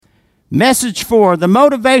Message 4, the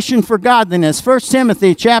motivation for godliness. 1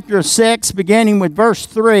 Timothy chapter 6, beginning with verse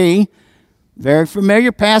 3. Very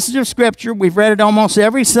familiar passage of Scripture. We've read it almost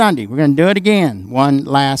every Sunday. We're going to do it again one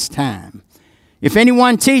last time. If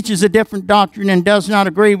anyone teaches a different doctrine and does not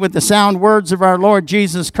agree with the sound words of our Lord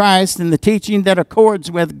Jesus Christ and the teaching that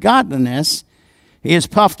accords with godliness, he is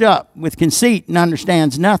puffed up with conceit and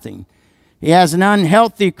understands nothing. He has an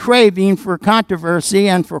unhealthy craving for controversy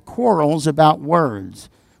and for quarrels about words.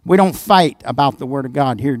 We don't fight about the Word of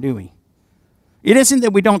God here, do we? It isn't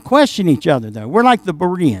that we don't question each other, though. We're like the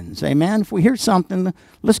Bereans, amen? If we hear something,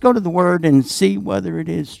 let's go to the Word and see whether it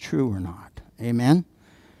is true or not, amen?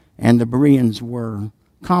 And the Bereans were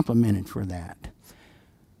complimented for that.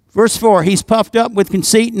 Verse 4, he's puffed up with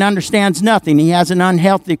conceit and understands nothing. He has an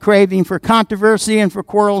unhealthy craving for controversy and for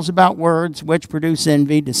quarrels about words, which produce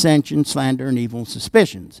envy, dissension, slander, and evil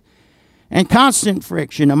suspicions, and constant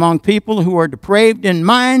friction among people who are depraved in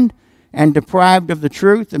mind and deprived of the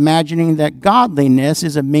truth, imagining that godliness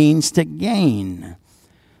is a means to gain.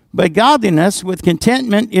 But godliness with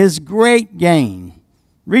contentment is great gain.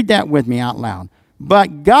 Read that with me out loud.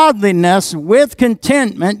 But godliness with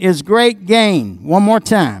contentment is great gain. One more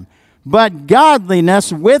time. But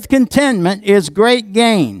godliness with contentment is great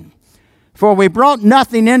gain. For we brought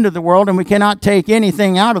nothing into the world, and we cannot take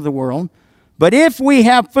anything out of the world. But if we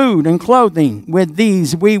have food and clothing, with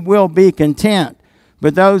these we will be content.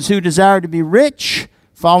 But those who desire to be rich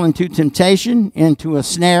fall into temptation, into a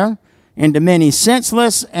snare, into many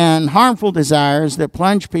senseless and harmful desires that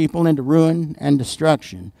plunge people into ruin and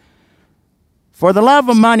destruction. For the love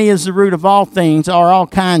of money is the root of all things, or all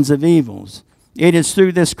kinds of evils. It is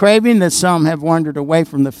through this craving that some have wandered away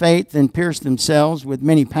from the faith and pierced themselves with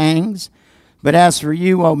many pangs. But as for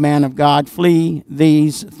you, O man of God, flee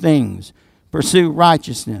these things. Pursue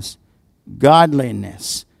righteousness,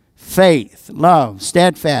 godliness, faith, love,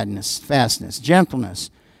 steadfastness, gentleness.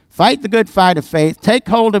 Fight the good fight of faith. Take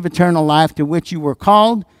hold of eternal life, to which you were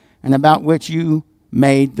called and about which you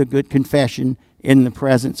made the good confession in the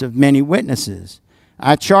presence of many witnesses.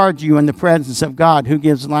 I charge you in the presence of God, who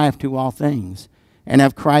gives life to all things, and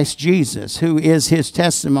of Christ Jesus, who is his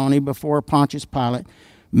testimony before Pontius Pilate,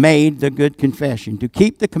 made the good confession, to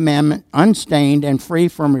keep the commandment unstained and free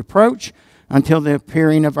from reproach until the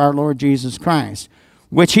appearing of our Lord Jesus Christ,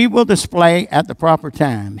 which he will display at the proper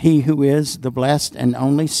time, he who is the blessed and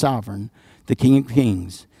only sovereign, the King of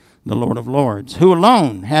kings, the Lord of lords, who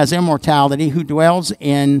alone has immortality, who dwells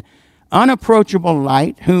in unapproachable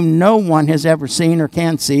light, whom no one has ever seen or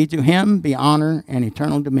can see. To him be honor and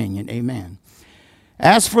eternal dominion. Amen.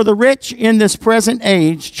 As for the rich in this present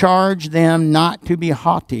age, charge them not to be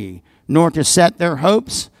haughty, nor to set their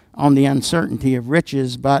hopes on the uncertainty of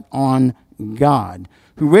riches, but on God,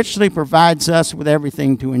 who richly provides us with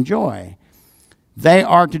everything to enjoy. They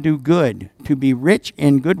are to do good, to be rich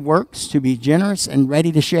in good works, to be generous and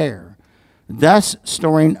ready to share, thus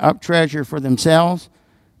storing up treasure for themselves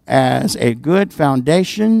as a good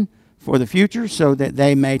foundation for the future, so that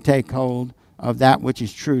they may take hold of that which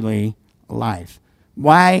is truly life.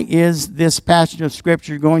 Why is this passage of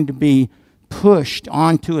Scripture going to be pushed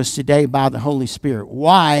onto us today by the Holy Spirit?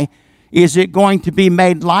 Why is it going to be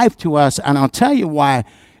made life to us? And I'll tell you why.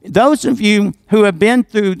 Those of you who have been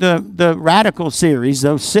through the Radical series,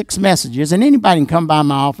 those 6 messages, and anybody can come by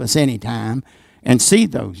my office anytime and see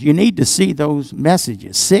those. You need to see those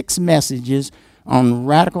messages. 6 messages on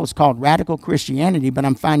radical. It's called Radical Christianity, but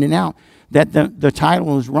I'm finding out that the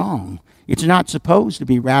title is wrong. It's not supposed to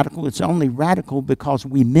be radical. It's only radical because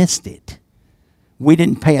we missed it. We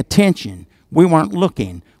didn't pay attention. We weren't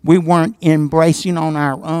looking. We weren't embracing on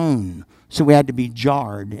our own. So we had to be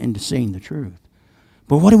jarred into seeing the truth.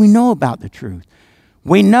 But what do we know about the truth?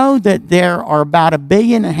 We know that there are about 1.5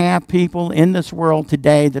 billion people in this world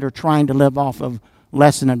today that are trying to live off of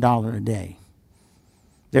less than $1 a day.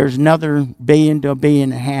 There's another 1 billion to 1.5 billion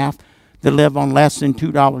that live on less than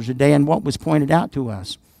 $2 a day. And what was pointed out to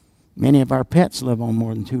us, many of our pets live on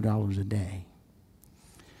more than $2 a day.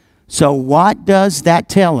 So what does that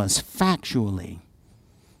tell us factually?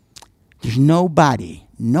 There's nobody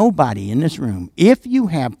in this room, if you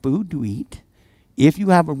have food to eat, if you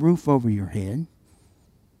have a roof over your head,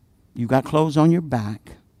 you've got clothes on your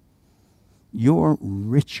back, you're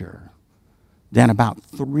richer than about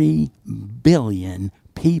 3 billion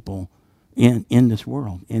people in this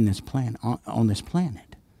world, in this planet, on this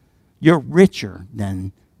planet. You're richer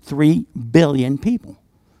than 3 billion people.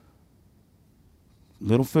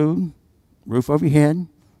 Little food, roof over your head,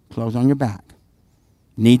 clothes on your back.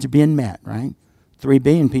 Needs are being met, right? 3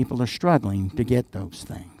 billion people are struggling to get those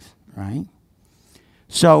things, right?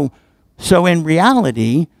 So in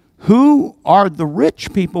reality, Who are the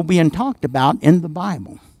rich people being talked about in the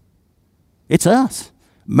Bible? It's us.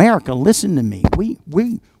 America, listen to me. We're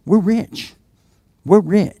rich. We're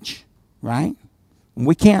rich, right?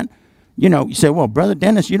 We can't, you say, well, Brother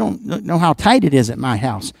Dennis, you don't know how tight it is at my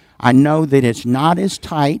house. I know that it's not as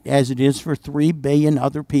tight as it is for 3 billion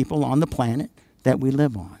other people on the planet that we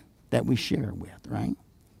live on, that we share with, right?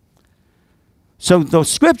 So the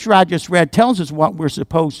scripture I just read tells us what we're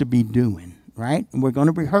supposed to be doing, right? And we're going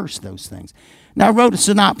to rehearse those things. Now, I wrote a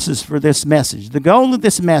synopsis for this message. The goal of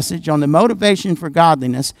this message on the motivation for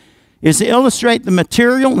godliness is to illustrate the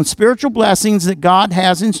material and spiritual blessings that God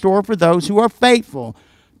has in store for those who are faithful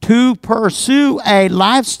to pursue a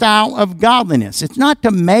lifestyle of godliness. It's not to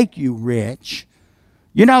make you rich.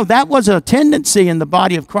 That was a tendency in the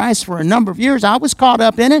body of Christ for a number of years. I was caught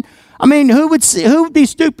up in it. I mean, who would be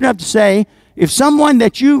stupid enough to say, if someone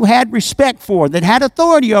that you had respect for, that had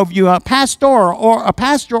authority over you, a pastor or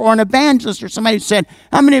an evangelist or somebody said,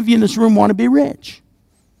 how many of you in this room want to be rich?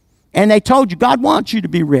 And they told you, God wants you to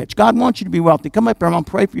be rich. God wants you to be wealthy. Come up here, I'm going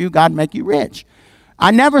to pray for you. God make you rich.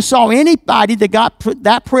 I never saw anybody that got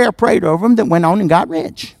that prayer prayed over them that went on and got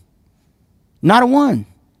rich. Not a one.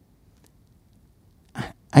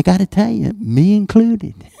 I got to tell you, me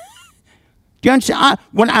included. Do you understand?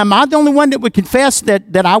 Am I the only one that would confess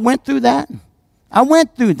that I went through that? I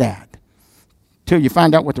went through that. Till you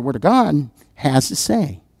find out what the Word of God has to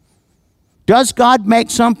say. Does God make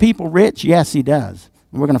some people rich? Yes, He does.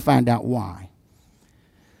 And we're going to find out why.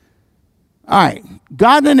 All right.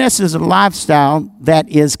 Godliness is a lifestyle that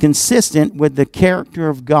is consistent with the character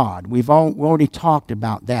of God. We've already talked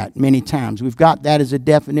about that many times. We've got that as a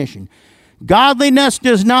definition. Godliness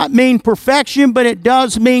does not mean perfection, but it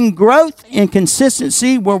does mean growth and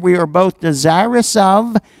consistency where we are both desirous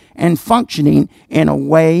of and functioning in a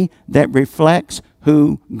way that reflects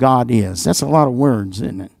who God is. That's a lot of words,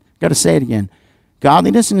 isn't it? Got to say it again.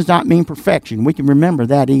 Godliness does not mean perfection. We can remember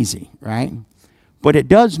that easy, right? But it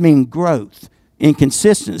does mean growth and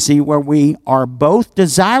consistency where we are both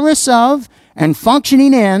desirous of and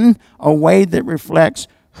functioning in a way that reflects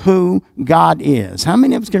who God is. How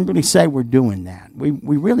many of us can really say we're doing that? We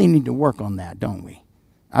really need to work on that, don't we?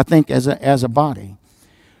 I think as a body.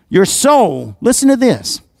 Your soul, listen to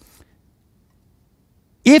this.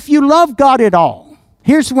 If you love God at all,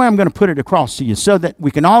 here's the way I'm going to put it across to you so that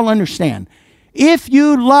we can all understand. If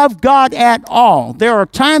you love God at all, there are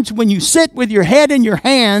times when you sit with your head in your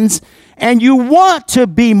hands and you want to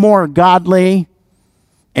be more godly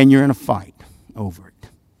and you're in a fight over it.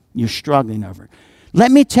 You're struggling over it.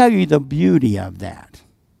 Let me tell you the beauty of that.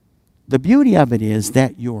 The beauty of it is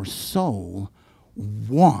that your soul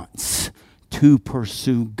wants to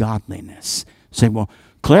pursue godliness. Say, well,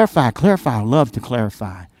 clarify. I love to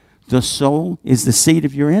clarify. The soul is the seat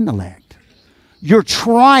of your intellect. You're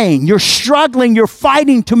trying, you're struggling, you're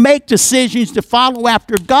fighting to make decisions to follow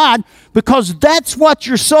after God because that's what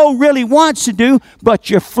your soul really wants to do, but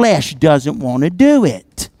your flesh doesn't want to do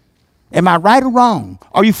it. Am I right or wrong?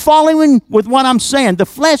 Are you following with what I'm saying? The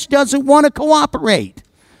flesh doesn't want to cooperate,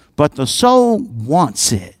 but the soul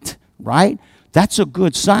wants it, right? That's a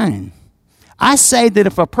good sign. I say that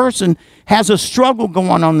if a person has a struggle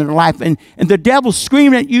going on in their life and the devil's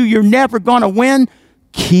screaming at you, you're never going to win,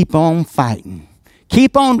 keep on fighting.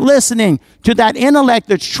 Keep on listening to that intellect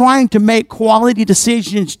that's trying to make quality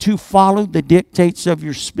decisions to follow the dictates of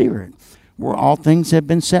your spirit, where all things have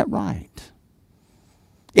been set right.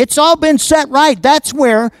 It's all been set right. That's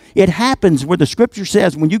where it happens, where the scripture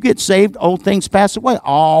says, when you get saved, old things pass away,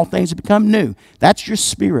 all things have become new. That's your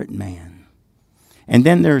spirit man. And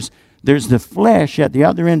then there's the flesh at the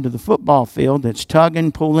other end of the football field that's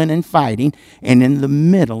tugging, pulling, and fighting. And in the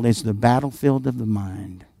middle is the battlefield of the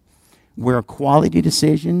mind, where quality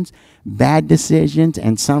decisions, bad decisions,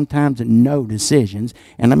 and sometimes no decisions.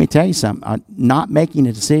 And let me tell you something, not making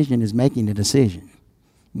a decision is making a decision,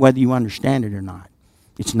 whether you understand it or not.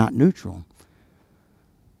 It's not neutral.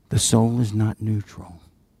 The soul is not neutral.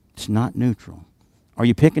 It's not neutral. Are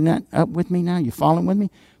you picking that up with me now? You following with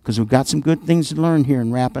me? Because we've got some good things to learn here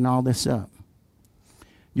in wrapping all this up.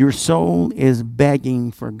 Your soul is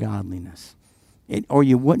begging for godliness. Or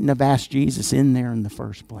you wouldn't have asked Jesus in there in the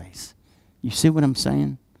first place. You see what I'm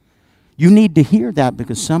saying? You need to hear that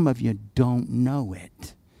because some of you don't know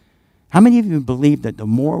it. How many of you believe that the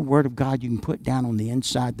more Word of God you can put down on the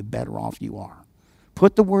inside, the better off you are?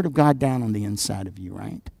 Put the Word of God down on the inside of you,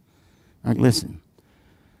 right? All right, listen.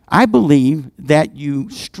 I believe that you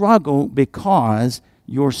struggle because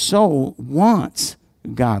your soul wants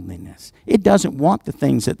godliness. It doesn't want the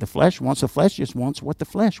things that the flesh wants. The flesh just wants what the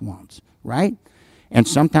flesh wants, right? And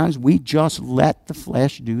sometimes we just let the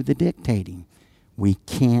flesh do the dictating. We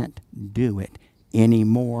can't do it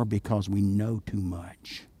anymore because we know too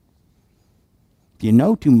much. If you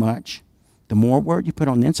know too much, the more word you put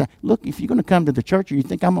on the inside. Look, if you're going to come to the church, or you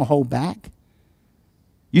think I'm going to hold back?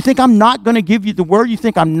 You think I'm not going to give you the word? You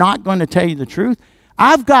think I'm not going to tell you the truth?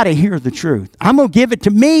 I've got to hear the truth. I'm going to give it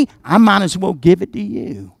to me. I might as well give it to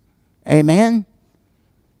you. Amen?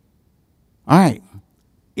 All right.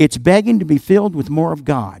 It's begging to be filled with more of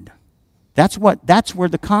God. That's where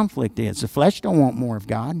the conflict is. The flesh don't want more of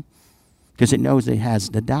God because it knows it has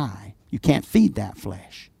to die. You can't feed that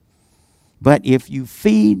flesh. But if you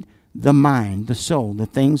feed the mind, the soul, the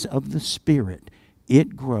things of the Spirit,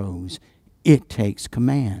 it grows. It takes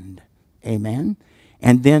command. Amen?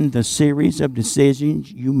 And then the series of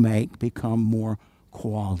decisions you make become more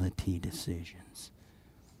quality decisions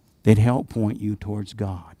that help point you towards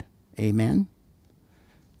God. Amen?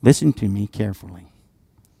 Listen to me carefully.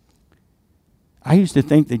 I used to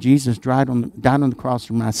think that Jesus died on the cross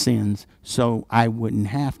for my sins so I wouldn't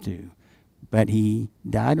have to. But he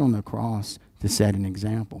died on the cross to set an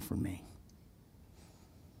example for me.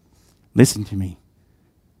 Listen to me.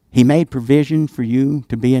 He made provision for you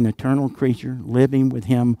to be an eternal creature living with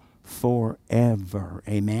him forever.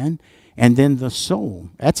 Amen? And then the soul,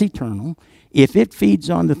 that's eternal. If it feeds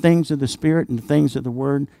on the things of the Spirit and the things of the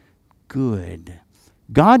Word, good.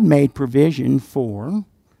 God made provision for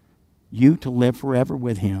you to live forever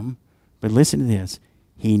with him. But listen to this.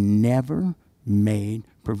 He never made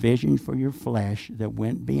provision for your flesh that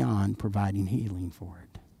went beyond providing healing for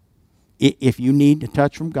it. If you need a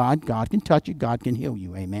touch from God, God can touch you. God can heal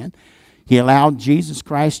you. Amen. He allowed Jesus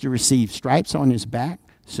Christ to receive stripes on his back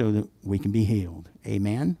so that we can be healed.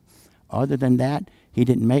 Amen. Other than that, he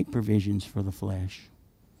didn't make provisions for the flesh.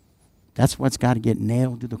 That's what's got to get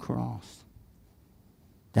nailed to the cross.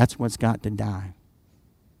 That's what's got to die.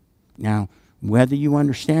 Now, whether you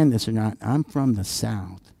understand this or not, I'm from the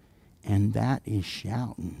South, and that is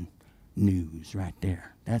shouting news right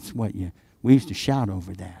there. That's what we used to shout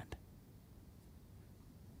over that.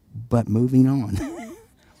 But moving on.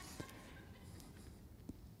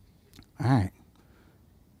 All right.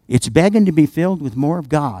 It's begging to be filled with more of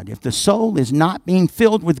God. If the soul is not being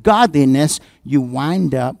filled with godliness, you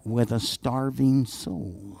wind up with a starving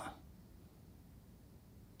soul.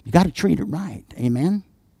 You got to treat it right. Amen?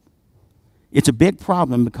 It's a big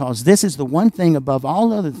problem because this is the one thing above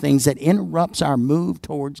all other things that interrupts our move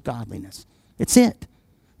towards godliness. It's it.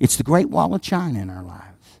 It's the great wall of China in our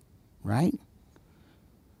lives, right?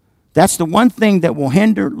 That's the one thing that will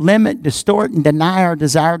hinder, limit, distort, and deny our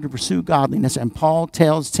desire to pursue godliness. And Paul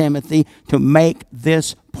tells Timothy to make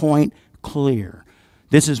this point clear.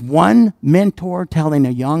 This is one mentor telling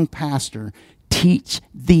a young pastor, teach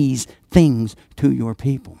these things to your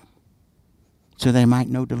people so they might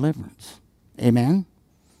know deliverance. Amen?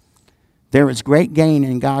 There is great gain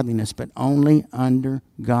in godliness, but only under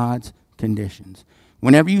God's conditions.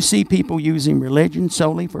 Whenever you see people using religion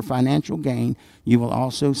solely for financial gain, you will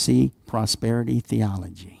also see prosperity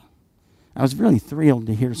theology. I was really thrilled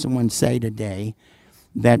to hear someone say today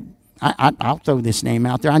that, I'll throw this name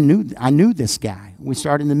out there, I knew this guy. We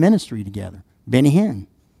started in the ministry together, Benny Hinn.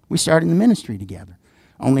 We started in the ministry together.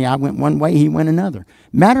 Only I went one way, he went another.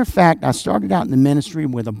 Matter of fact, I started out in the ministry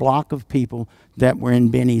with a block of people that were in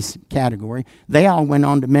Benny's category. They all went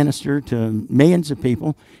on to minister to millions of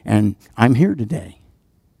people, and I'm here today.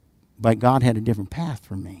 But God had a different path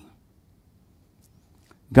for me.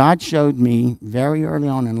 God showed me very early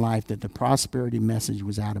on in life that the prosperity message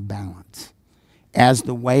was out of balance as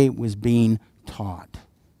the way it was being taught,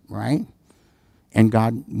 right? And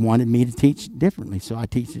God wanted me to teach differently, so I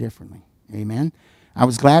teach differently. Amen? I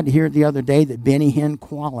was glad to hear the other day that Benny Hinn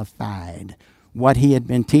qualified what he had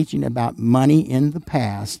been teaching about money in the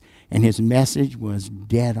past, and his message was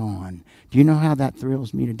dead on. Do you know how that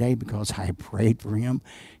thrills me today? Because I prayed for him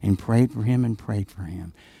and prayed for him and prayed for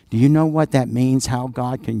him. Do you know what that means? How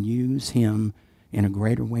God can use him in a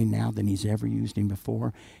greater way now than he's ever used him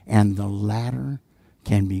before. And the latter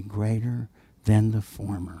can be greater than the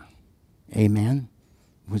former. Amen?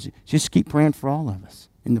 Just keep praying for all of us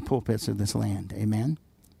in the pulpits of this land. Amen?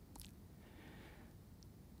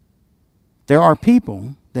 There are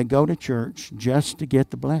people that go to church just to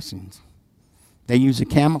get the blessings. They use a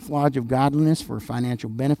camouflage of godliness for a financial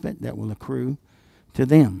benefit that will accrue to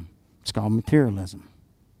them. It's called materialism.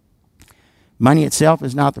 Money itself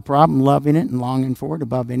is not the problem. Loving it and longing for it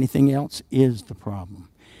above anything else is the problem.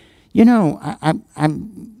 You know,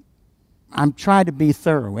 I'm trying to be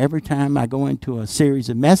thorough every time I go into a series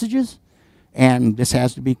of messages, and this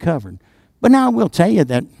has to be covered. But now I will tell you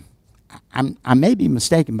that I may be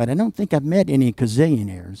mistaken, but I don't think I've met any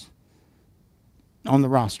gazillionaires on the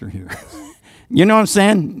roster here. You know what I'm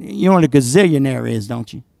saying? You know what a gazillionaire is,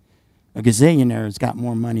 don't you? A gazillionaire has got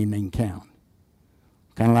more money than they can count.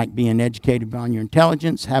 Kind of like being educated beyond your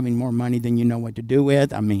intelligence, having more money than you know what to do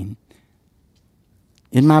with. I mean,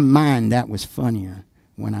 in my mind, that was funnier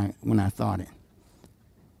when I thought it.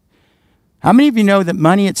 How many of you know that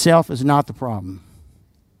money itself is not the problem?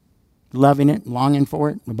 Loving it, longing for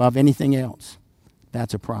it above anything else,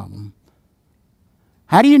 that's a problem.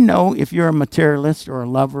 How do you know if you're a materialist or a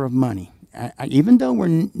lover of money? Even though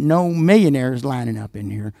we're no millionaires lining up in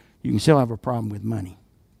here, you can still have a problem with money,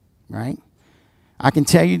 right? I can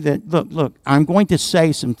tell you that, look, I'm going to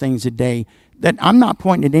say some things today that I'm not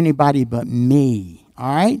pointing at anybody but me,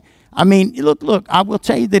 all right? I mean, look, I will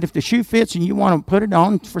tell you that if the shoe fits and you want to put it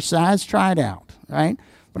on for size, try it out, right?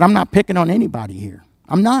 But I'm not picking on anybody here.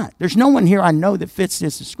 I'm not. There's no one here I know that fits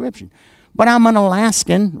this description. But I'm an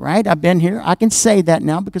Alaskan, right? I've been here. I can say that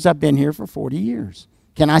now because I've been here for 40 years.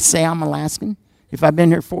 Can I say I'm Alaskan if I've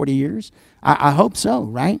been here 40 years? I hope so,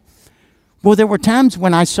 right? Well, there were times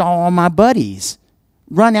when I saw all my buddies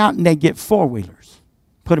run out and they get four-wheelers,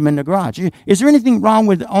 put them in the garage. Is there anything wrong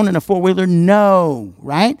with owning a four-wheeler? No,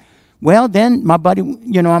 right? Well, then my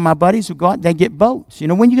buddies would go out, they get boats.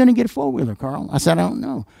 When are you going to get a four-wheeler, Carl? I said, I don't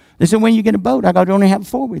know. They said, when you get a boat? I go, I don't even have a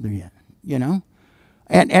four-wheeler yet,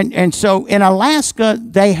 And so in Alaska,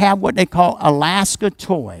 they have what they call Alaska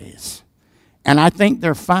toys. And I think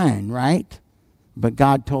they're fine, right? But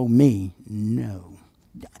God told me no.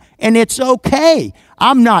 And it's okay.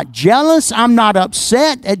 I'm not jealous. I'm not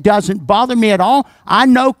upset. It doesn't bother me at all. I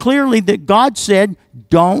know clearly that God said,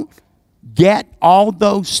 don't get all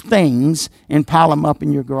those things and pile them up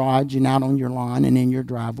in your garage and out on your lawn and in your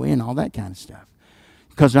driveway and all that kind of stuff.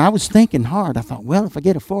 Because I was thinking hard. I thought, well, if I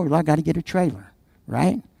get a four-wheeler, I got to get a trailer,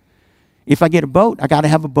 right? If I get a boat, I got to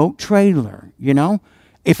have a boat trailer,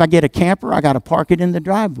 If I get a camper, I got to park it in the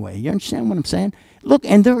driveway. You understand what I'm saying? Look,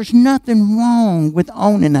 and there's nothing wrong with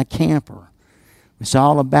owning a camper. It's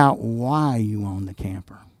all about why you own the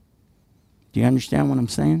camper. Do you understand what I'm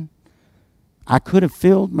saying? I could have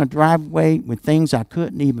filled my driveway with things I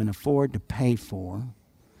couldn't even afford to pay for.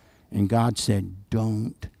 And God said,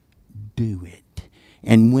 don't do it.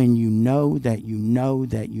 And when you know that you know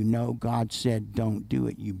that you know God said don't do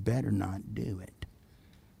it, you better not do it.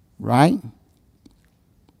 Right?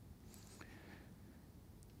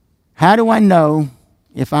 How do I know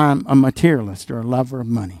if I'm a materialist or a lover of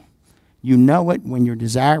money? You know it when your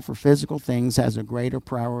desire for physical things has a greater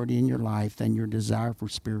priority in your life than your desire for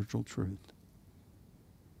spiritual truth.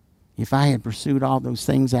 If I had pursued all those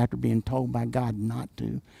things after being told by God not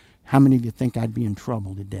to, how many of you think I'd be in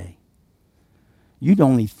trouble today? You'd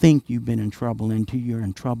only think you've been in trouble until you're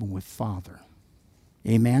in trouble with Father.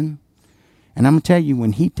 Amen? And I'm going to tell you,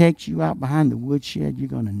 when He takes you out behind the woodshed, you're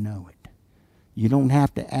going to know it. You don't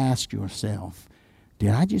have to ask yourself,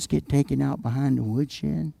 did I just get taken out behind the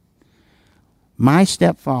woodshed? My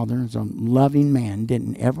stepfather is a loving man,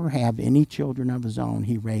 didn't ever have any children of his own.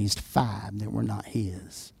 He raised 5 that were not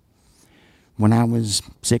his. When I was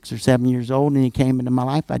 6 or 7 years old and he came into my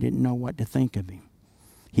life, I didn't know what to think of him.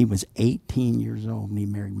 He was 18 years old and he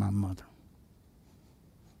married my mother.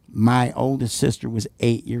 My oldest sister was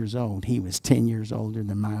 8 years old. He was 10 years older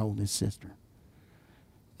than my oldest sister.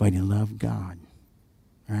 But he loved God,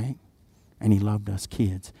 right? And he loved us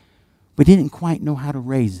kids. But he didn't quite know how to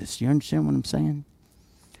raise us. You understand what I'm saying?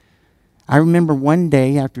 I remember one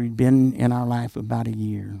day after he'd been in our life about a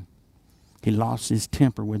year, he lost his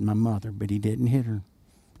temper with my mother, but he didn't hit her.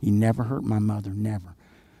 He never hurt my mother, never.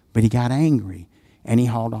 But he got angry. And he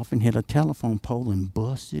hauled off and hit a telephone pole and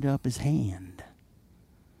busted up his hand.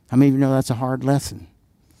 How many of you know that's a hard lesson?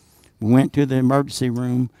 We went to the emergency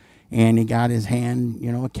room and he got his hand,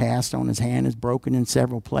 a cast on his hand is broken in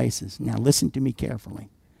several places. Now listen to me carefully.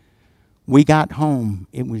 We got home.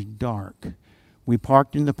 It was dark. We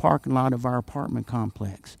parked in the parking lot of our apartment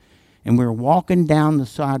complex. And we were walking down the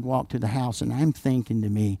sidewalk to the house. And I'm thinking to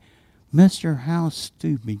me, Mister, how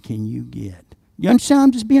stupid can you get? You understand?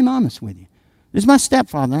 I'm just being honest with you. This is my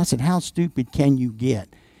stepfather. And I said, how stupid can you get?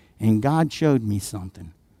 And God showed me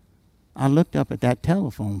something. I looked up at that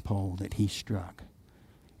telephone pole that he struck.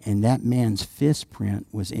 And that man's fist print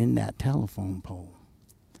was in that telephone pole.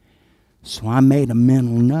 So I made a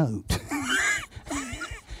mental note.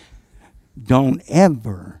 Don't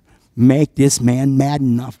ever make this man mad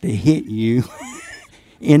enough to hit you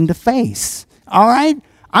in the face. All right?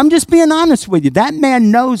 I'm just being honest with you. That man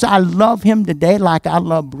knows I love him today like I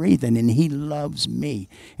love breathing, and he loves me,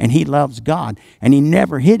 and he loves God, and he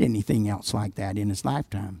never hit anything else like that in his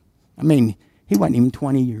lifetime. I mean, he wasn't even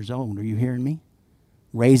 20 years old. Are you hearing me?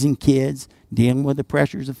 Raising kids, dealing with the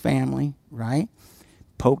pressures of family, right?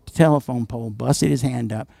 poked the telephone pole, busted his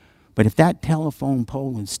hand up. But if that telephone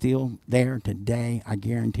pole is still there today, I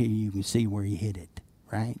guarantee you can see where he hit it,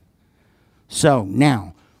 right? So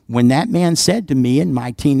now, when that man said to me and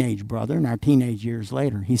my teenage brother in our teenage years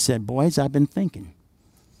later, he said, boys, I've been thinking.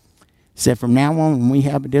 He said, from now on, when we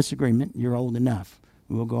have a disagreement, you're old enough.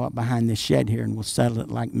 We'll go up behind this shed here and we'll settle it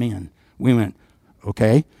like men. We went,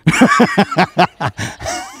 okay.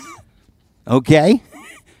 Okay.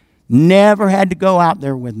 Never had to go out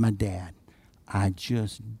there with my dad. I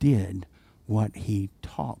just did what he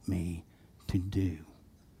taught me to do.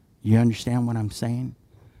 You understand what I'm saying?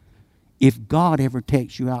 If God ever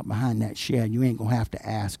takes you out behind that shed, you ain't going to have to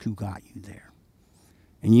ask who got you there.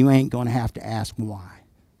 And you ain't going to have to ask why.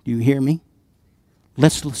 Do you hear me?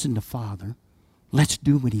 Let's listen to Father. Let's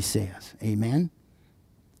do what he says. Amen?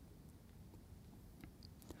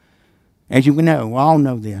 As you know, we all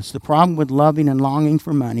know this. The problem with loving and longing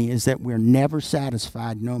for money is that we're never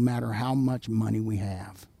satisfied no matter how much money we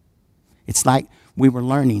have. It's like we were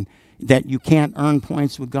learning that you can't earn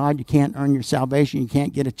points with God. You can't earn your salvation. You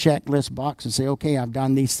can't get a checklist box and say, okay, I've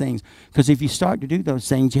done these things. Because if you start to do those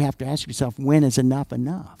things, you have to ask yourself, when is enough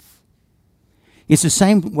enough? It's the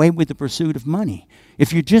same way with the pursuit of money.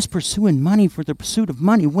 If you're just pursuing money for the pursuit of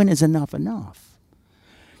money, when is enough enough?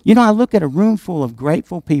 You know, I look at a room full of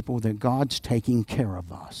grateful people that God's taking care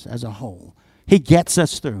of us as a whole. He gets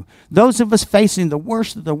us through. Those of us facing the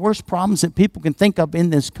worst of the worst problems that people can think of in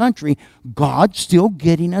this country, God's still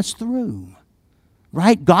getting us through.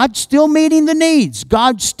 Right? God's still meeting the needs.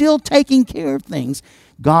 God's still taking care of things.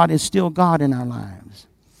 God is still God in our lives.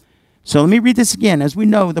 So let me read this again. As we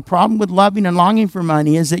know, the problem with loving and longing for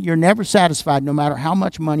money is that you're never satisfied no matter how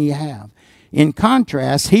much money you have. In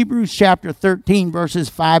contrast, Hebrews chapter 13, verses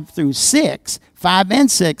 5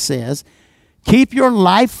 and 6 says, keep your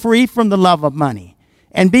life free from the love of money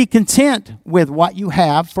and be content with what you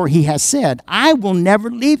have, for he has said, I will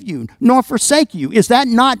never leave you nor forsake you. Is that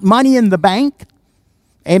not money in the bank?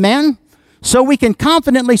 Amen? So we can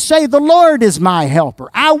confidently say, the Lord is my helper.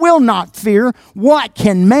 I will not fear. What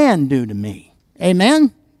can man do to me?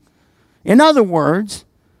 Amen? In other words,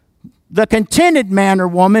 the contented man or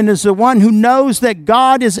woman is the one who knows that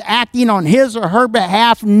God is acting on his or her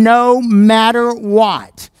behalf no matter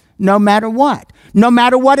what. No matter what. No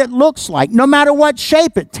matter what it looks like. No matter what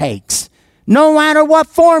shape it takes. No matter what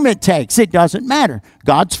form it takes. It doesn't matter.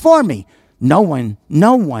 God's for me. No one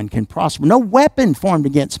can prosper. No weapon formed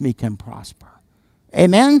against me can prosper.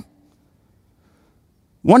 Amen?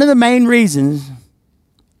 One of the main reasons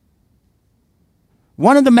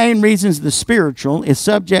the spiritual is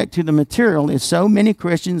subject to the material in so many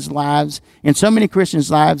Christians' lives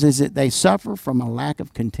is that they suffer from a lack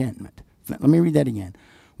of contentment. Let me read that again.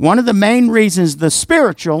 One of the main reasons the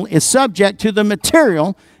spiritual is subject to the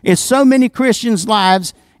material in so many Christians'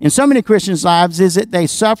 lives is that they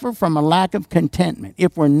suffer from a lack of contentment.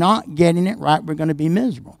 If we're not getting it right, we're going to be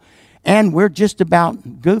miserable. And we're just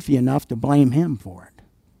about goofy enough to blame him for it.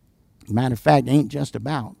 Matter of fact, it ain't just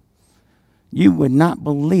about. You would not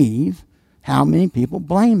believe how many people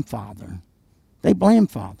blame Father. They blame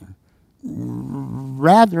Father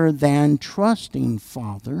rather than trusting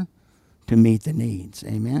Father to meet the needs.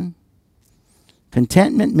 Amen?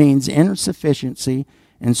 Contentment means inner sufficiency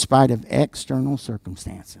in spite of external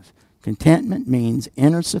circumstances. Contentment means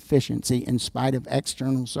inner sufficiency in spite of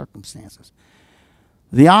external circumstances.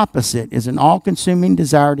 The opposite is an all-consuming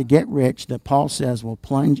desire to get rich that Paul says will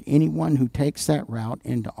plunge anyone who takes that route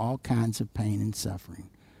into all kinds of pain and suffering.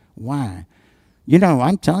 Why? You know,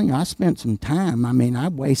 I'm telling you, I spent some time.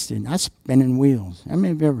 I spinning wheels. How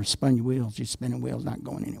many of you ever spun your wheels? You're spinning wheels, not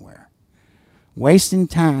going anywhere. Wasting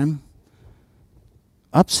time,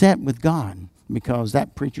 upset with God because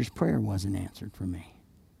that preacher's prayer wasn't answered for me.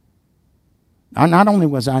 Not only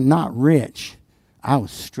was I not rich, I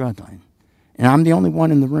was struggling. And I'm the only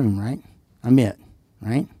one in the room, right? I'm it,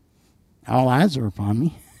 right? All eyes are upon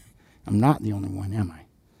me. I'm not the only one, am I?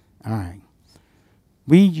 All right.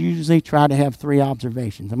 We usually try to have 3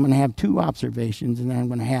 observations. I'm going to have 2 observations, and then I'm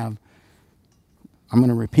going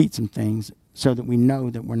to repeat some things so that we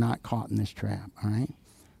know that we're not caught in this trap, all right?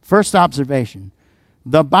 First observation.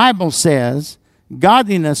 The Bible says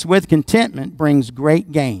godliness with contentment brings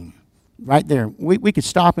great gain. Right there. We could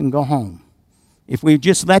stop and go home. If we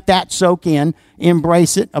just let that soak in,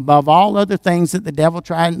 embrace it above all other things that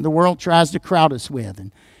the world tries to crowd us with.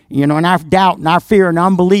 And our doubt and our fear and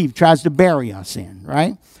unbelief tries to bury us in,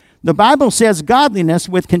 right? The Bible says godliness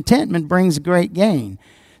with contentment brings great gain.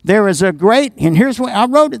 And here's what I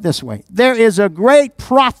wrote it this way. There is a great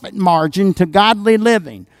profit margin to godly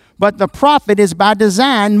living, but the profit is by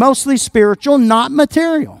design mostly spiritual, not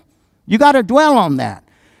material. You got to dwell on that.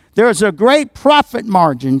 There is a great profit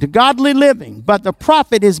margin to godly living, but the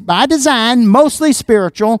profit is by design mostly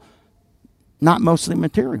spiritual, not mostly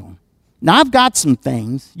material. Now, I've got some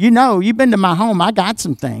things. You know, you've been to my home. I got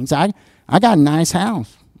some things. I got a nice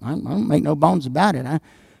house. I don't make no bones about it.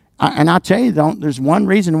 And I'll tell you, there's one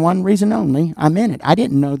reason only. I'm in it. I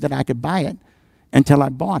didn't know that I could buy it until I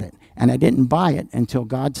bought it. And I didn't buy it until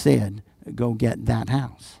God said, go get that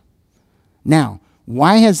house. Now,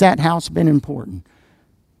 why has that house been important?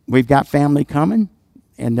 We've got family coming,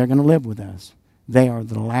 and they're going to live with us. They are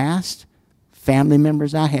the last family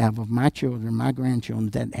members I have of my children, my grandchildren,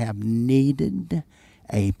 that have needed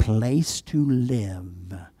a place to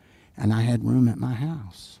live. And I had room at my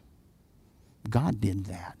house. God did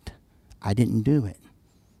that. I didn't do it.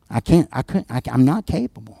 I'm not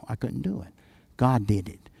capable. I couldn't do it. God did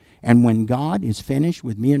it. And when God is finished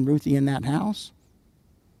with me and Ruthie in that house,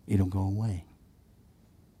 it'll go away.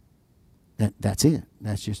 That's it.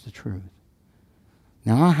 That's just the truth.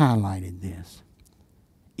 Now, I highlighted this.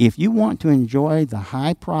 If you want to enjoy the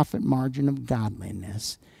high profit margin of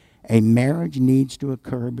godliness, a marriage needs to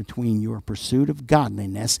occur between your pursuit of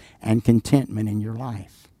godliness and contentment in your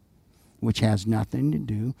life, which has nothing to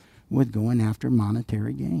do with going after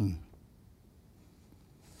monetary gain.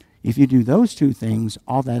 If you do those two things,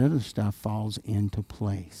 all that other stuff falls into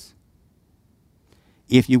place.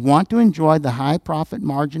 If you want to enjoy the high profit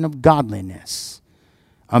margin of godliness,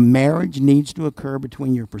 a marriage needs to occur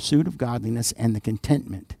between your pursuit of godliness and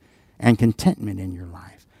contentment in your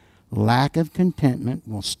life. Lack of contentment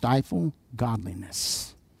will stifle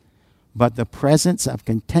godliness, but the presence of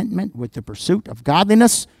contentment with the pursuit of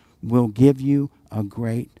godliness will give you a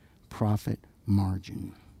great profit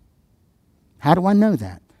margin. How do I know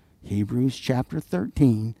that? Hebrews chapter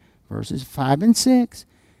 13, verses 5 and 6.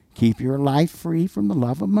 Keep your life free from the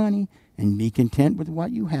love of money and be content with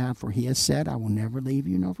what you have, for he has said, I will never leave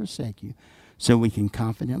you nor forsake you. So we can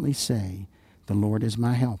confidently say, the Lord is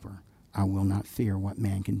my helper. I will not fear what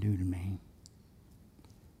man can do to me.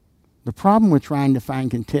 The problem with trying to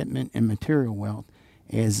find contentment in material wealth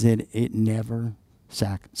is that it never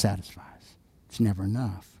satisfies. It's never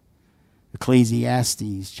enough.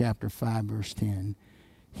 Ecclesiastes chapter 5, verse 10.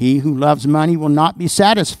 He who loves money will not be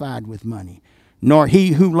satisfied with money, nor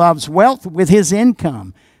he who loves wealth with his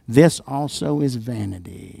income. This also is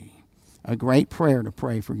vanity. A great prayer to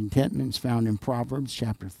pray for contentment is found in Proverbs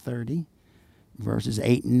chapter 30, verses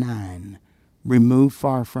 8 and 9. Remove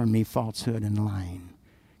far from me falsehood and lying.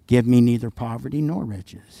 Give me neither poverty nor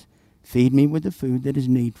riches. Feed me with the food that is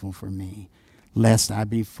needful for me, lest I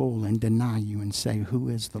be full and deny you and say, who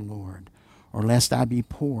is the Lord? Or lest I be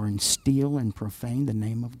poor and steal and profane the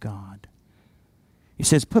name of God. He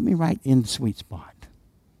says, put me right in the sweet spot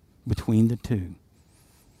between the two.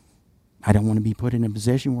 I don't want to be put in a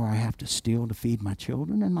position where I have to steal to feed my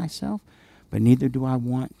children and myself, but neither do I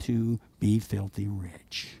want to be filthy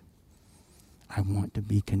rich. I want to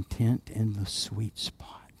be content in the sweet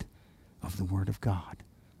spot of the Word of God,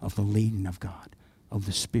 of the leading of God, of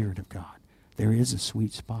the Spirit of God. There is a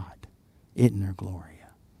sweet spot. Isn't there, Gloria?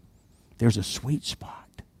 There's a sweet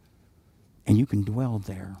spot, and you can dwell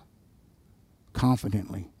there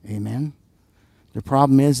confidently. Amen? The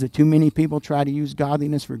problem is that too many people try to use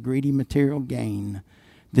godliness for greedy material gain.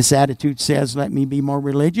 This attitude says, let me be more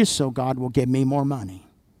religious so God will give me more money.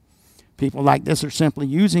 People like this are simply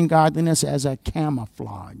using godliness as a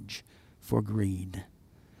camouflage for greed.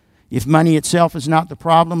 If money itself is not the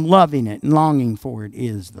problem, loving it and longing for it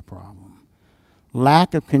is the problem.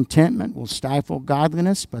 Lack of contentment will stifle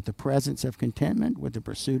godliness, but the presence of contentment with the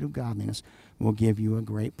pursuit of godliness will give you a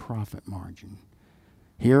great profit margin.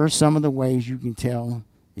 Here are some of the ways you can tell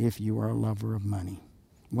if you are a lover of money.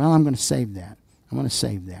 Well, I'm going to save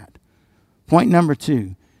that. Point number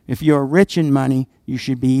 2, if you're rich in money, you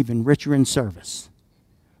should be even richer in service.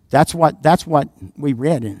 That's what we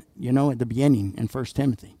read at the beginning in 1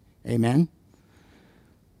 Timothy. Amen?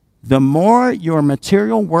 The more your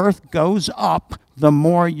material worth goes up, the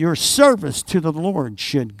more your service to the Lord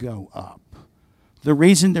should go up. The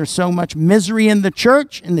reason there's so much misery in the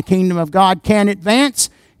church and the kingdom of God can't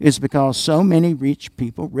advance is because so many rich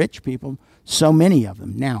people, so many of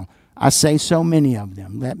them. Now, I say so many of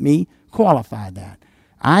them. Let me qualify that.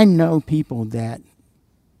 I know people that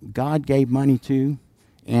God gave money to,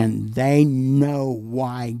 and they know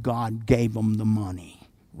why God gave them the money,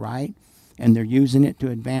 right? And they're using it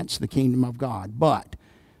to advance the kingdom of God. But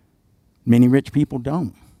many rich people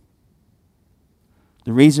don't.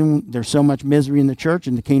 The reason there's so much misery in the church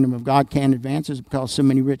and the kingdom of God can't advance is because so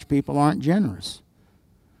many rich people aren't generous.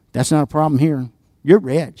 That's not a problem here. You're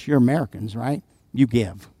rich. You're Americans, right? You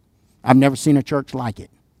give. I've never seen a church like it.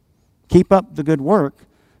 Keep up the good work,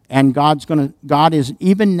 And God is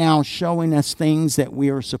even now showing us things that we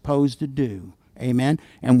are supposed to do. Amen?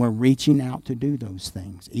 And we're reaching out to do those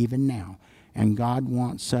things, even now. And God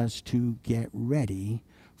wants us to get ready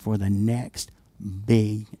for the next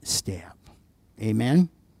big step. Amen?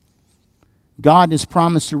 God has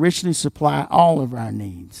promised to richly supply all of our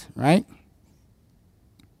needs, right?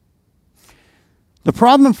 The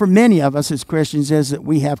problem for many of us as Christians is that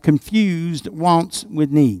we have confused wants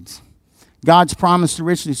with needs. God's promised to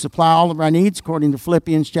richly supply all of our needs, according to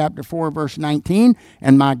Philippians chapter 4, verse 19.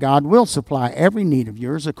 And my God will supply every need of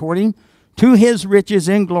yours according to his riches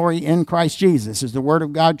in glory in Christ Jesus. Is the word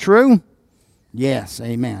of God true? Yes,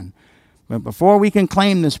 amen. But before we can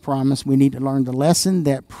claim this promise, we need to learn the lesson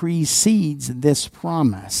that precedes this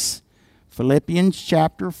promise. Philippians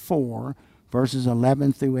chapter 4, verses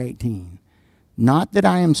 11 through 18. Not that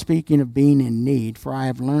I am speaking of being in need, for I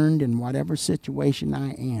have learned in whatever situation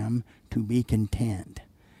I am to be content.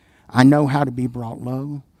 I know how to be brought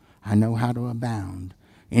low. I know how to abound.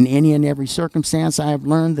 In any and every circumstance, I have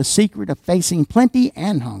learned the secret of facing plenty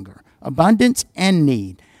and hunger, abundance and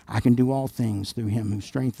need. I can do all things through him who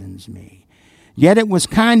strengthens me. Yet it was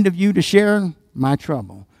kind of you to share my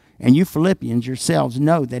trouble. And you Philippians yourselves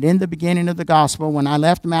know that in the beginning of the gospel, when I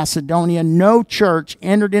left Macedonia, no church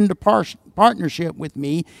entered into partnership with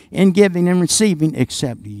me in giving and receiving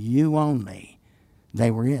except you only.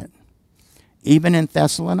 They were it. Even in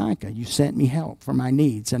Thessalonica, you sent me help for my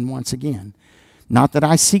needs. And once again, not that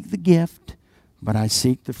I seek the gift, but I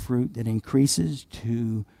seek the fruit that increases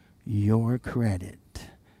to your credit.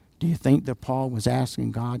 Do you think that Paul was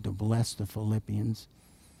asking God to bless the Philippians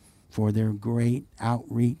for their great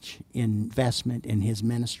outreach investment in his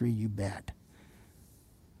ministry? You bet.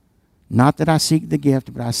 Not that I seek the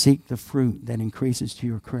gift, but I seek the fruit that increases to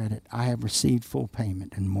your credit. I have received full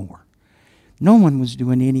payment and more. No one was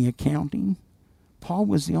doing any accounting. Paul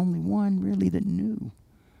was the only one really that knew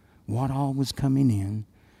what all was coming in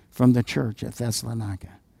from the church at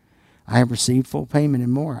Thessalonica. I have received full payment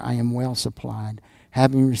and more. I am well supplied,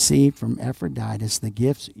 having received from Epaphroditus the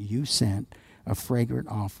gifts you sent, a fragrant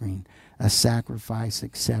offering, a sacrifice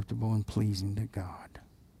acceptable and pleasing to God.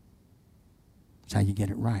 That's how you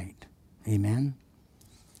get it right. Amen?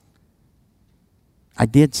 I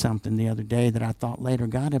did something the other day that I thought later,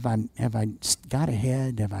 God, have I got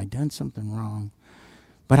ahead? Have I done something wrong?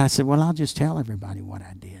 But I said, well, I'll just tell everybody what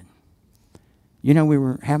I did. You know, we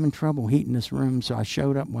were having trouble heating this room, so I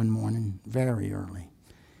showed up one morning very early.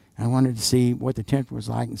 I wanted to see what the temperature was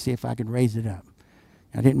like and see if I could raise it up.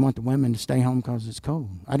 I didn't want the women to stay home because it's cold.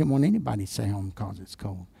 I didn't want anybody to stay home because it's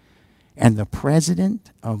cold. And the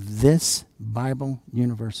president of this Bible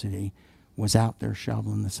university was out there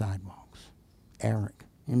shoveling the sidewalks. Eric.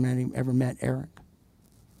 You ever met Eric?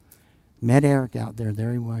 Met Eric out there.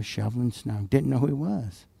 There he was shoveling snow. Didn't know who he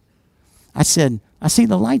was. I said, I see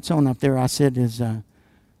the lights on up there. I said, is a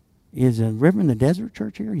River in the Desert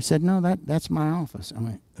Church here? He said, no, that's my office. I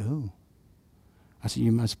went, oh. I said,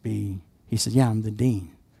 you must be. He said, yeah, I'm the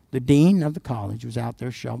dean. The dean of the college was out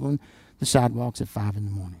there shoveling the sidewalks at 5 in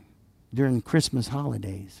the morning during Christmas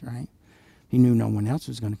holidays, right? He knew no one else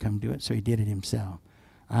was going to come do it, so he did it himself.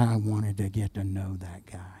 I wanted to get to know that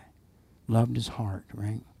guy. Loved his heart,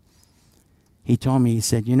 right? He told me, he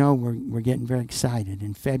said, you know, we're getting very excited.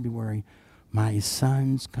 In February, my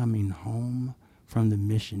son's coming home from the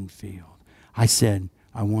mission field. I said,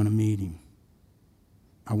 I want to meet him.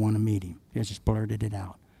 I want to meet him. He just blurted it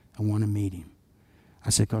out. I want to meet him.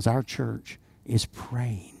 I said, because our church is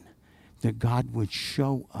praying that God would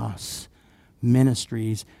show us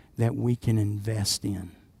ministries that we can invest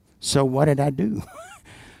in. So what did I do?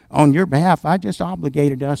 On your behalf, I just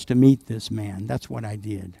obligated us to meet this man. That's what I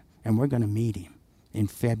did. And we're going to meet him in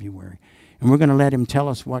February. And we're going to let him tell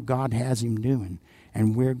us what God has him doing.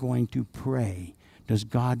 And we're going to pray. Does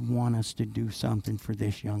God want us to do something for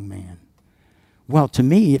this young man? Well, to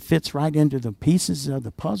me, it fits right into the pieces of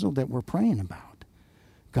the puzzle that we're praying about.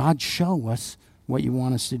 God, show us what you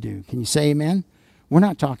want us to do. Can you say amen? We're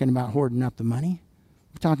not talking about hoarding up the money.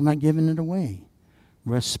 We're talking about giving it away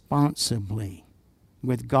responsibly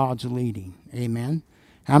with God's leading. Amen?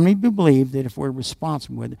 How many of you believe that if we're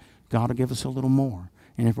responsible with it, God will give us a little more?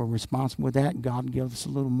 And if we're responsible with that, God will give us a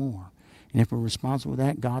little more. And if we're responsible with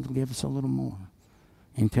that, God will give us a little more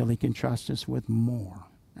until he can trust us with more.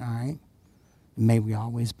 All right? May we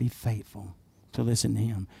always be faithful to listen to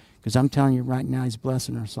him. Because I'm telling you right now, he's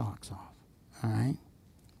blessing our socks off. All right?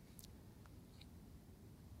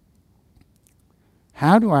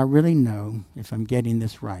 How do I really know if I'm getting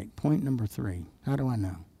this right? Point number 3. How do I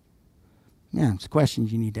know? Yeah, it's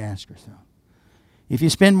questions you need to ask yourself. If you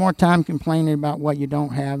spend more time complaining about what you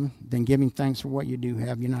don't have than giving thanks for what you do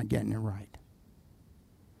have, you're not getting it right.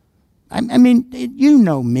 I mean, you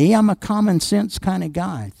know me. I'm a common sense kind of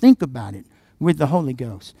guy. Think about it with the Holy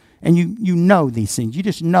Ghost. And you know these things. You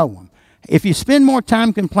just know them. If you spend more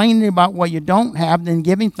time complaining about what you don't have than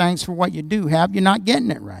giving thanks for what you do have, you're not getting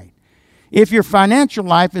it right. If your financial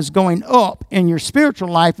life is going up and your spiritual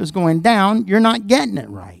life is going down, you're not getting it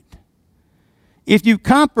right. If you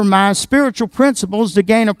compromise spiritual principles to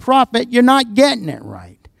gain a profit, you're not getting it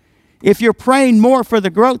right. If you're praying more for the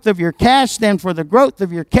growth of your cash than for the growth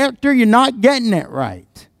of your character, you're not getting it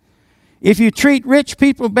right. If you treat rich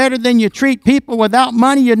people better than you treat people without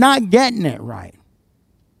money, you're not getting it right.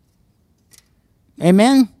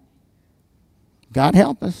 Amen? God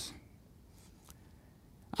help us.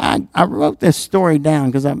 I wrote this story down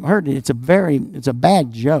because I've heard it. It's a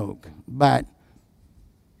bad joke, but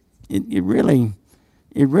it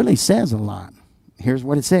really says a lot. Here's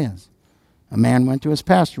what it says. A man went to his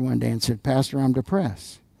pastor one day and said, "Pastor, I'm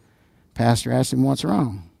depressed." Pastor asked him, "What's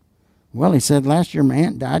wrong?" Well, he said, "Last year my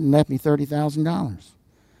aunt died and left me $30,000.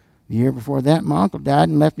 The year before that, my uncle died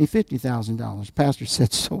and left me $50,000. Pastor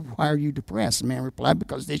said, "So why are you depressed?" The man replied,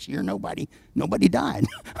 "Because this year nobody died."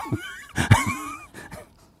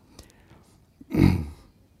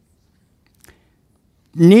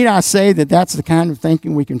 Need I say that that's the kind of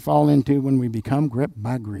thinking we can fall into when we become gripped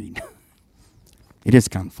by greed? It is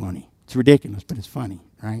kind of funny. It's ridiculous, but it's funny,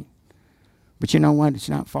 right? But you know what? It's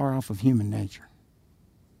not far off of human nature.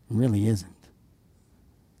 It really isn't.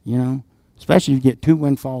 You know? Especially if you get 2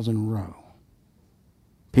 windfalls in a row.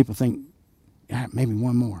 People think, maybe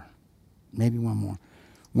one more. Maybe one more.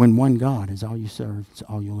 When one God is all you serve, it's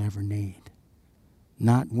all you'll ever need.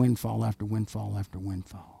 Not windfall after windfall after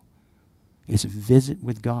windfall. It's a visit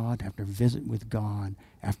with God after visit with God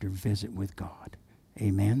after visit with God.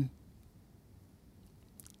 Amen?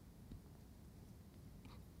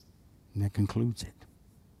 And that concludes it.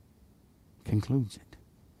 Concludes it.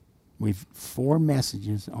 We've 4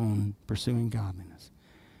 messages on pursuing godliness.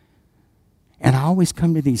 And I always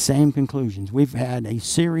come to these same conclusions. We've had a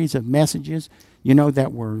series of messages,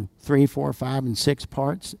 that were 3, 4, 5, and 6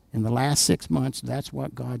 parts. In the last 6 months, that's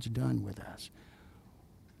what God's done with us.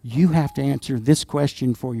 You have to answer this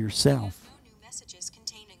question for yourself. No new messages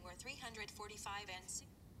containing were 345 and 6.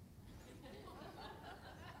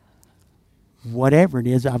 Whatever it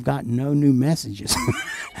is, I've got no new messages.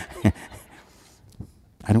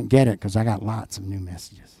 I don't get it because I got lots of new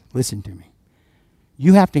messages. Listen to me.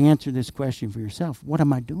 You have to answer this question for yourself. What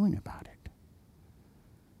am I doing about it?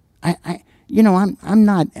 I'm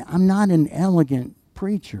not an elegant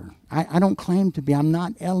preacher. I don't claim to be. I'm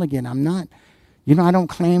not elegant. I'm not, I don't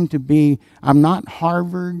claim to be. I'm not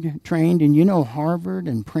Harvard trained. And Harvard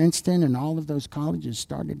and Princeton and all of those colleges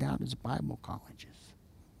started out as Bible colleges.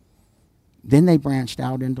 Then they branched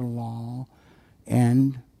out into law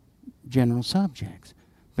and general subjects.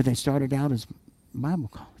 But they started out as Bible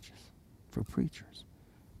colleges for preachers.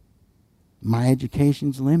 My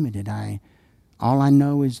education's limited. All I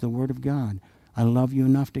know is the Word of God. I love you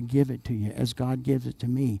enough to give it to you as God gives it to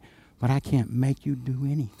me. But I can't make you do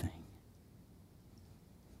anything.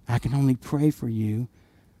 I can only pray for you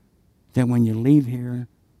that when you leave here,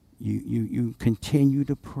 you continue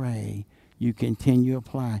to pray. You continue to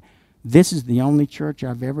apply. This is the only church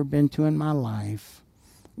I've ever been to in my life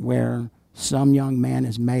where some young man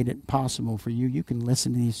has made it possible for you. You can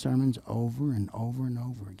listen to these sermons over and over and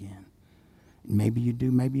over again. Maybe you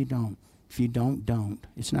do, maybe you don't. If you don't, don't.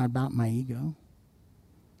 It's not about my ego.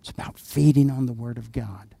 It's about feeding on the Word of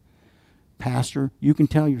God. Pastor, you can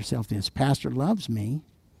tell yourself this. Pastor loves me.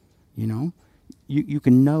 You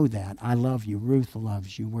can know that. I love you. Ruth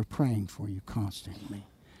loves you. We're praying for you constantly.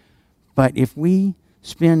 But if we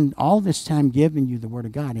spend all this time giving you the Word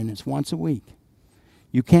of God, and it's once a week,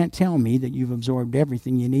 you can't tell me that you've absorbed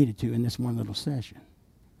everything you needed to in this one little session,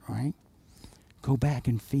 right? Go back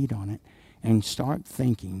and feed on it and start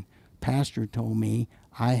thinking, Pastor told me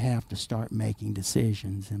I have to start making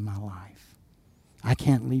decisions in my life. I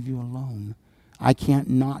can't leave you alone. I can't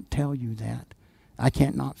not tell you that. I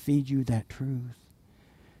can't not feed you that truth.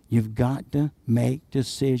 You've got to make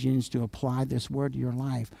decisions to apply this Word to your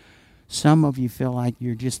life. Some of you feel like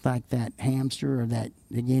you're just like that hamster or the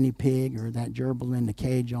guinea pig or that gerbil in the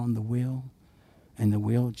cage on the wheel. And the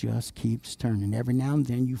wheel just keeps turning. Every now and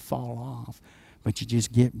then you fall off, but you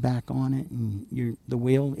just get back on it and the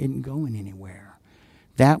wheel isn't going anywhere.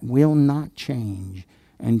 That will not change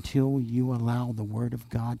until you allow the Word of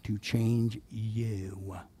God to change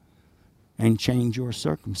you and change your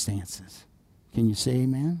circumstances. Can you say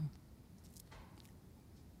amen?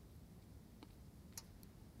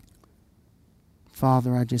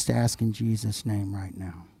 Father, I just ask in Jesus' name right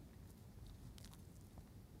now.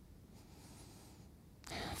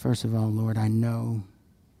 First of all, Lord, I know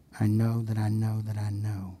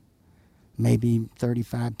maybe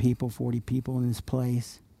 35 people, 40 people in this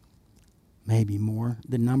place, maybe more.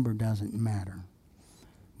 The number doesn't matter.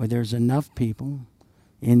 But there's enough people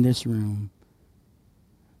in this room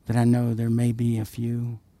that I know there may be a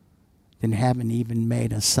few that haven't even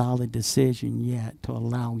made a solid decision yet to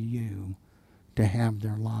allow you to have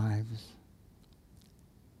their lives.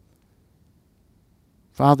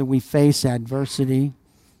 Father, we face adversity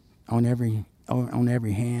on every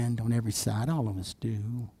hand, on every side. All of us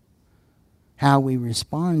do. How we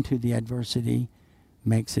respond to the adversity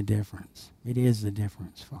makes a difference. It is the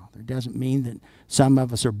difference, Father. It doesn't mean that some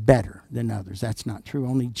of us are better than others. That's not true.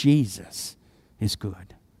 Only Jesus is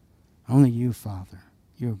good. Only you, Father,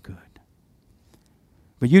 you're good.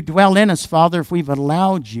 But you dwell in us, Father, if we've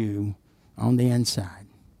allowed you on the inside.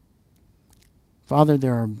 Father,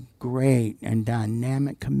 there are great and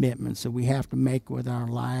dynamic commitments that we have to make with our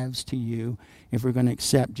lives to you if we're going to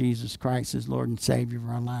accept Jesus Christ as Lord and Savior of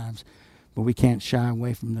our lives. But we can't shy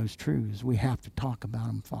away from those truths. We have to talk about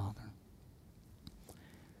them, Father.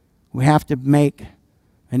 We have to make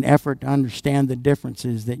an effort to understand the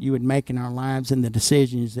differences that you would make in our lives and the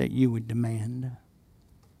decisions that you would demand.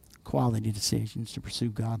 Quality decisions to pursue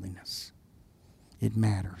godliness. It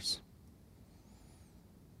matters.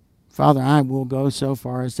 Father, I will go so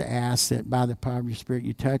far as to ask that by the power of your Spirit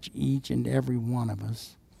you touch each and every one of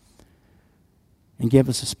us and give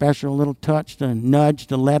us a special little touch, to nudge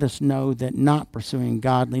to let us know that not pursuing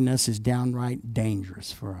godliness is downright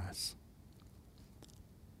dangerous for us.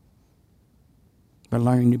 But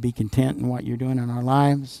learning to be content in what you're doing in our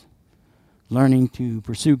lives, learning to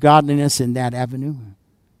pursue godliness in that avenue,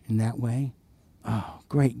 in that way. Oh,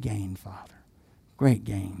 great gain, Father. Great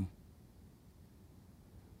gain.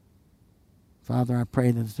 Father, I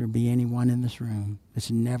pray that if there be anyone in this room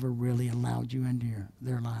that's never really allowed you into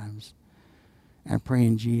their lives, I pray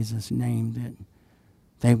in Jesus' name that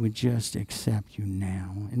they would just accept you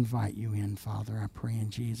now, invite you in, Father. I pray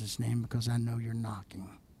in Jesus' name because I know you're knocking.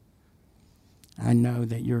 I know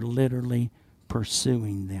that you're literally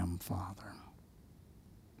pursuing them, Father.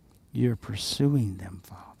 You're pursuing them,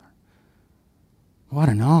 Father. What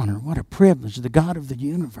an honor, what a privilege. The God of the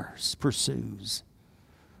universe pursues,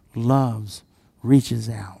 loves, reaches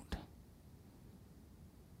out.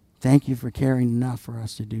 Thank you for caring enough for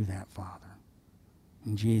us to do that, Father.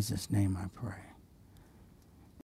 In Jesus' name I pray.